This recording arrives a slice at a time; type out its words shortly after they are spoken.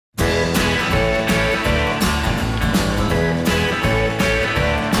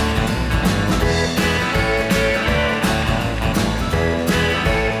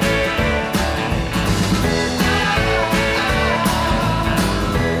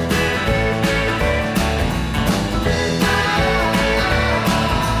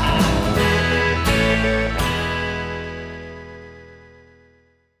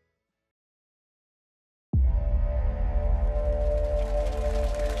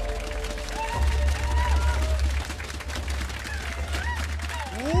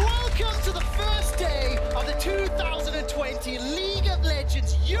2019 League of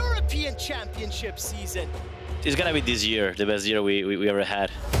Legends European Championship season. It's gonna be this year, the best year we ever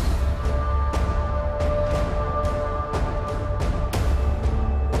had.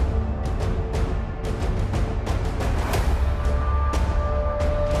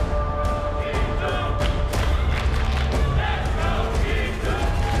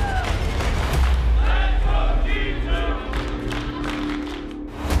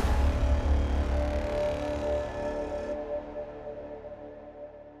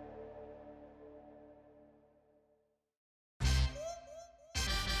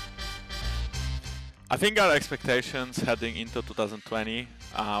 I think our expectations heading into 2020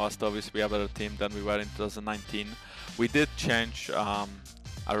 was to obviously be a better team than we were in 2019. We did change our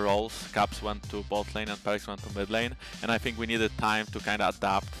roles. Caps went to bot lane and Perix went to mid lane, and I think we needed time to kind of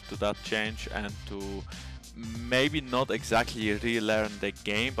adapt to that change and to maybe not exactly relearn the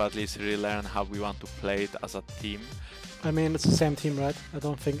game, but at least relearn how we want to play it as a team. I mean, it's the same team, right? I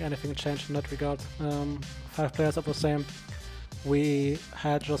don't think anything changed in that regard. 5 players are the same. We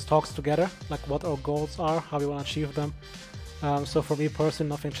had just talks together, like what our goals are, how we want to achieve them. So for me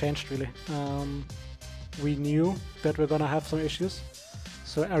personally, nothing changed really. We knew that we're gonna have some issues,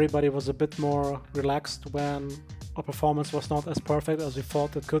 so everybody was a bit more relaxed when our performance was not as perfect as we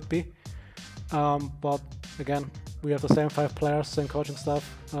thought it could be. But again, we have the same 5 players, same coaching staff.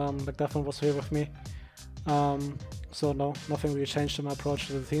 Like Devon was here with me. So no, nothing really changed in my approach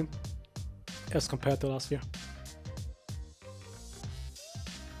to the team as compared to last year.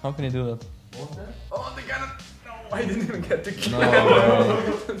 How can you do that? Oh, the cannon! No, I didn't even get the kill. No.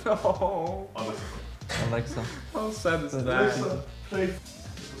 No. Alexa. How sad is that? Alexa, play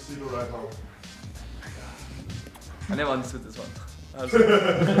Despacito right now. I never understood this one.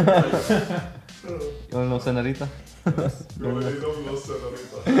 You wanna know Senorita? No, they don't know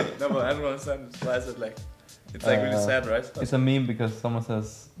Senorita. No, but I don't understand. Why is it like? It's like really sad, right? It's a meme because someone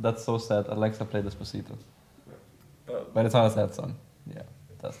says, that's so sad, Alexa play Despacito. Oh. But it's not a sad song. Yeah,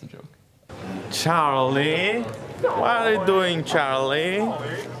 that's the joke. Charlie? What are you doing, Charlie?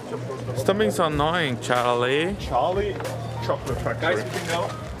 Stop being so annoying, Charlie. Charlie, Chocolate Factory. Guys, you can go.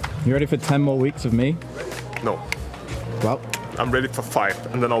 You ready for 10 more weeks of me? No, Well, I'm ready for 5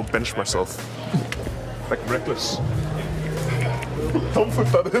 and then I'll bench myself. Like reckless. Don't put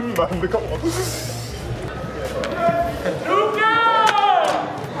that in, man. Come on.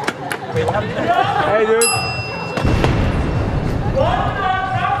 hey dude.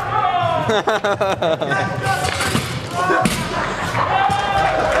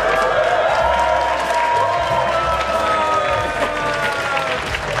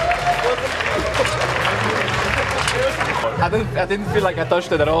 I didn't feel like I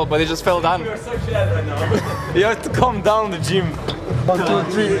touched it at all, but it just fell down. You're so shy right now. You have to calm down the gym. 1,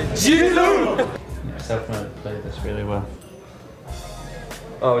 2, 3. Jilu! Self-made played this really well.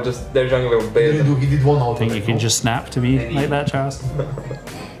 Oh, just their jungler was bad. He did one out. Think you can just snap to me like that, Charles?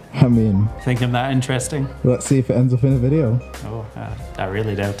 I mean, Think I'm that interesting? let's see if it ends up in a video. Oh, I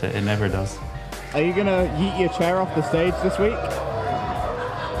really doubt it. It never does. Are you gonna yeet your chair off the stage this week?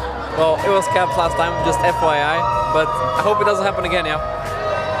 Well, it was capped last time, just FYI, but I hope it doesn't happen again, yeah.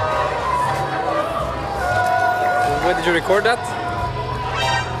 Where did you record that?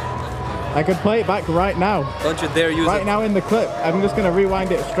 I could play it back right now. Don't you dare use it. Right now in the clip. I'm just gonna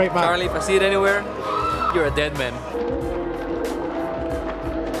rewind it straight back. Charlie, if I see it anywhere, you're a dead man.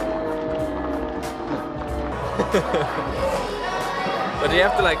 But you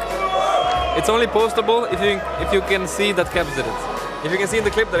have to like, it's only postable if you can see that Caps did it. If you can see in the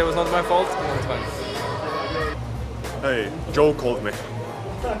clip that it was not my fault, then it's fine. Hey, Joe called me.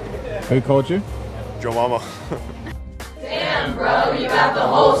 Who called you? Joe Mama. Damn, bro, you got the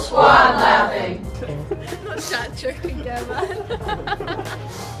whole squad laughing. Not chat tricking, man.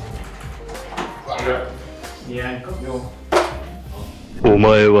 Yeah, go.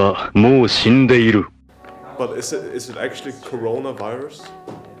 But is it actually coronavirus?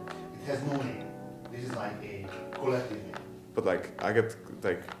 It has no name. This is like a collective name. But like, I get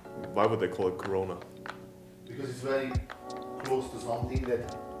like, why would they call it Corona? Because it's very close to something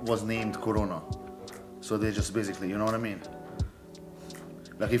that was named Corona. So they just basically, you know what I mean?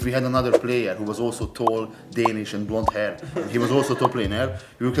 Like if we had another player who was also tall, Danish and blonde hair, and he was also top laner,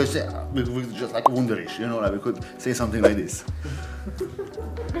 we could say, we could just like wonderish, you know, like we could say something like this.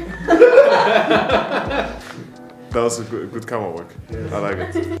 That was a good camera work. I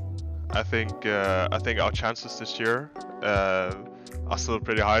like it. I think our chances this year are still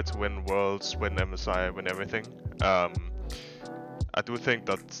pretty high to win Worlds, win MSI, win everything. I do think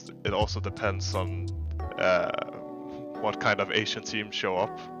that it also depends on what kind of Asian teams show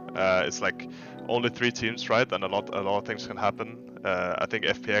up. It's like only 3 teams, right? And a lot of things can happen. I think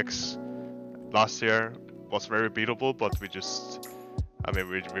FPX last year was very beatable, but we just, I mean,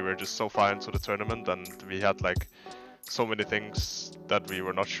 we were just so far into the tournament, and we had like so many things that we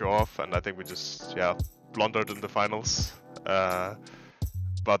were not sure of, and I think we just, yeah, blundered in the finals.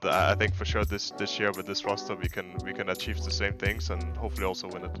 But I think for sure this year with this roster we can achieve the same things and hopefully also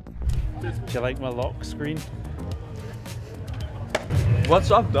win it. Do you like my lock screen?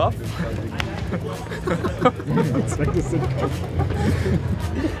 What's up, Duff?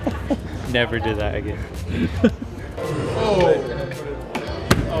 Never do that again. Oh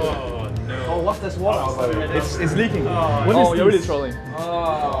no. Oh, what's this water? It's leaking. Oh, you're really trolling.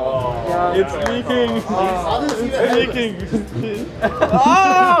 Oh. Yeah. It's leaking. It's leaking.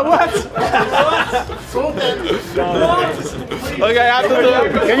 Oh, what? Okay, I have to do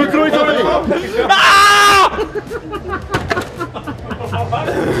it. Can you throw it on me? Ah!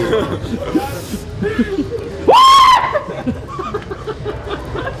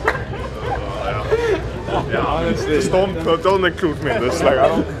 Yeah, honestly. Just don't include me in this. Like, I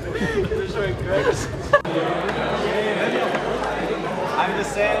don't. I'm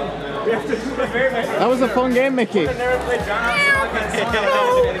just saying. We have to do the very best. That was a fun game, Mickey. I've never played John.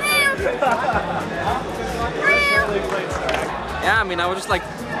 Yeah, I mean, I was just like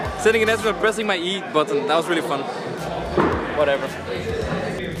sitting in Ezra pressing my E button. That was really fun. Whatever.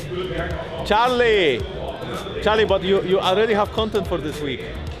 Charlie, but you already have content for this week.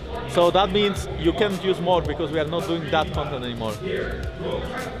 So that means you can't use more because we are not doing that content anymore.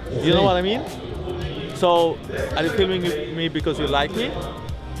 You know what I mean? So, are you filming me because you like me?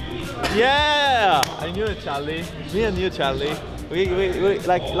 Yeah! I knew it, Charlie. Me and you, Charlie. We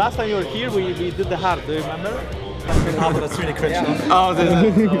like last time you were here, we did the hard. Do you remember? That's really cringe. Yeah. Oh, no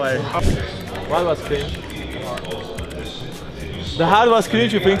way. What was cringe? The hard was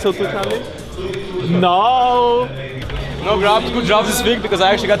cringe. You think so too, Charlie? No. No, good job this week because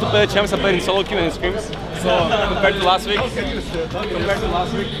I actually got to play the champs. I played in solo queue and in scrims. So compared to last week,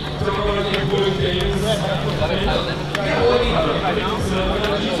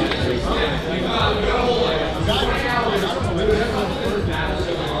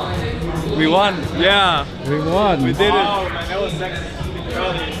 we won. Yeah, we won. We did it. Oh, man, that was sexy.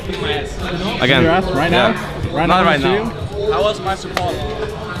 Again. Your ass right now? Right Not now right now. How was my support?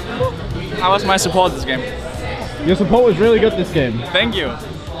 How was my support this game? Your support was really good this game. Thank you.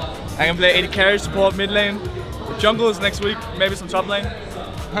 I can play 80 carry, support mid lane. Jungle is next week, maybe some top lane.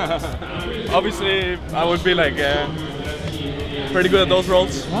 Obviously, I would be like pretty good at those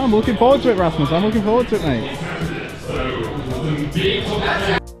roles. I'm looking forward to it, Rasmus. I'm looking forward to it, mate.